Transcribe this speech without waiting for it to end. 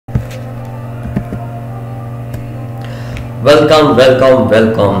Welcome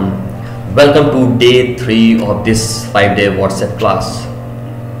to day 3 of this 5-day WhatsApp class.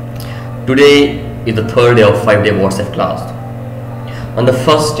 Today is the third day of 5-day WhatsApp class. On the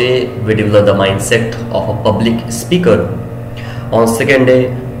first day, we developed the mindset of a public speaker. On second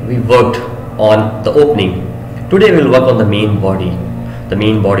day, we worked on the opening. Today, we will work on the main body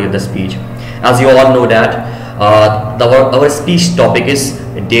of the speech. As you all know that our speech topic is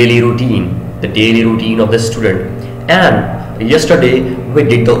daily routine, the daily routine of the student. And yesterday we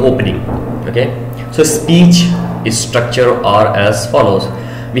did the opening. Okay, so speech is structure are as follows.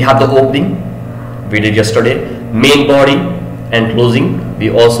 We have the opening, we did yesterday. Main body and closing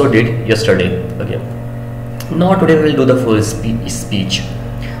we also did yesterday. Okay, now today we will do the full speech.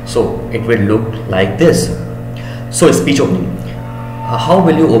 So it will look like this. So speech opening. How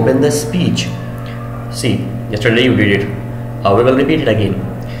will you open the speech? See, yesterday you did it. We will repeat it again.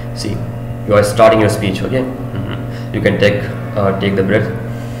 See, you are starting your speech. Okay, you can take the breath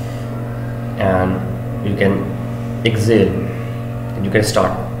and you can exhale and you can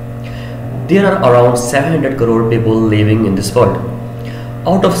start. There are around 700 crore people living in this world.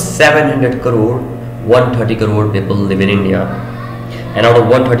 Out of 700 crore, 130 crore people live in India, and out of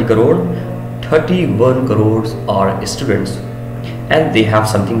 130 crore, 31 crores are students, and they have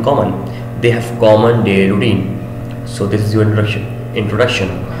something common. They have common daily routine. So this is your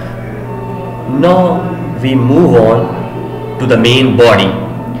introduction. Now we move on to the main body.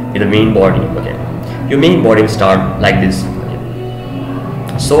 Okay, your main body will start like this.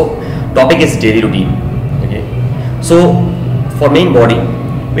 Okay. So topic is daily routine. Okay, so for main body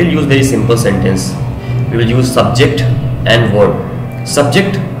we'll use very simple sentence. We will use subject and verb.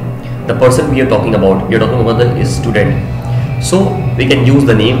 Subject, the person we are talking about the student, so we can use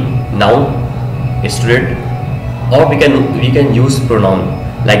the name, noun, student, or we can use pronoun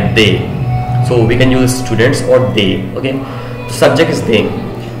like they. So we can use students or they. Okay, so subject is they,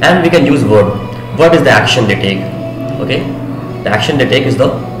 and we can use verb. Verb is the action they take. Okay, the action they take is the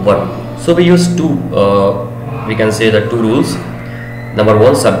verb. So we use two, we can say the two rules. Number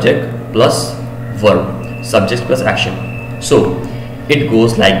one, subject plus verb, subject plus action. So it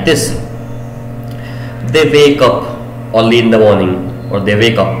goes like this. They wake up early in the morning, or they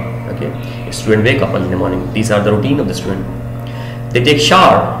wake up. Okay, student wake up early in the morning. These are the routine of the student. They take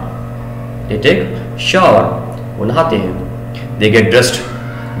shower. वो नहाते हैं. They get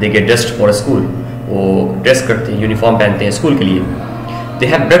dressed for a school. वो dress करते हैं, uniform पहनते हैं school के लिए. They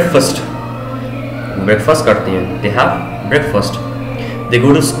have breakfast. वो ब्रेकफास्ट करते हैं. They have breakfast. They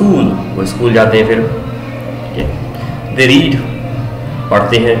go to school. वो स्कूल जाते हैं फिर. Okay. They read.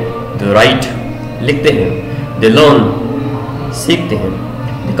 पढ़ते हैं. They write. लिखते हैं. They learn. सीखते हैं.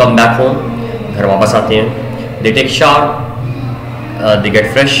 They come back home. घर वापस आते हैं. They take shower. They get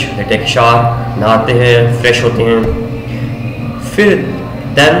fresh. They take shower. नहाते हैं, fresh होते हैं. फिर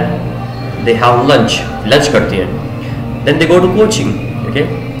then they have lunch. Lunch करते हैं. Then they go to coaching. Okay.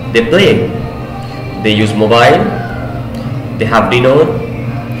 They play. They use mobile. They have dinner,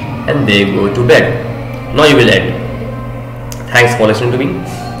 and they go to bed. Now you will end. Thanks for listening to me.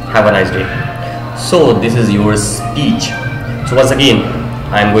 Have a nice day. So this is your speech. So once again,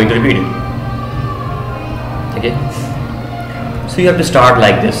 I am going to repeat it. Okay. So you have to start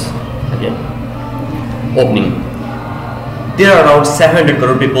like this. Okay. Opening. There are around 700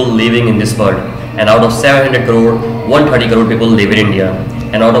 crore people living in this world, and out of 700 crore, 130 crore people live in India,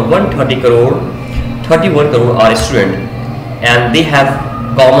 and out of 130 crore, 31 crore are students, and they have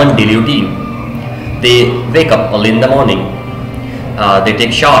common daily routine. They wake up early in the morning. They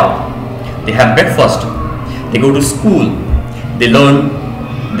take shower. They have breakfast. They go to school. They learn.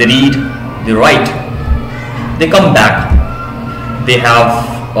 They read. They write. They come back. They have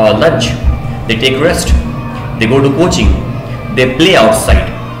lunch. They take rest. They go to coaching. They play outside.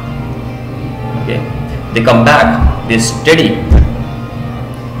 Okay. They come back. They study.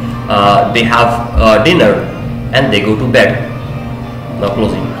 They have dinner, and they go to bed. Now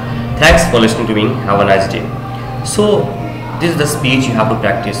closing. Thanks for listening to me. Have a nice day. So this is the speech you have to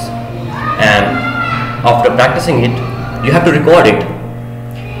practice, and after practicing it, you have to record it,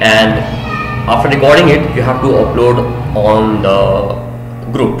 and after recording it, you have to upload on the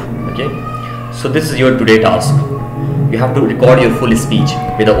group. Okay, so this is your today task. You have to record your full speech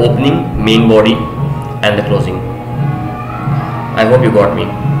with the opening, main body, and the closing. I hope you got me.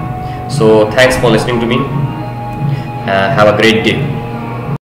 So thanks for listening to me. Have a great day.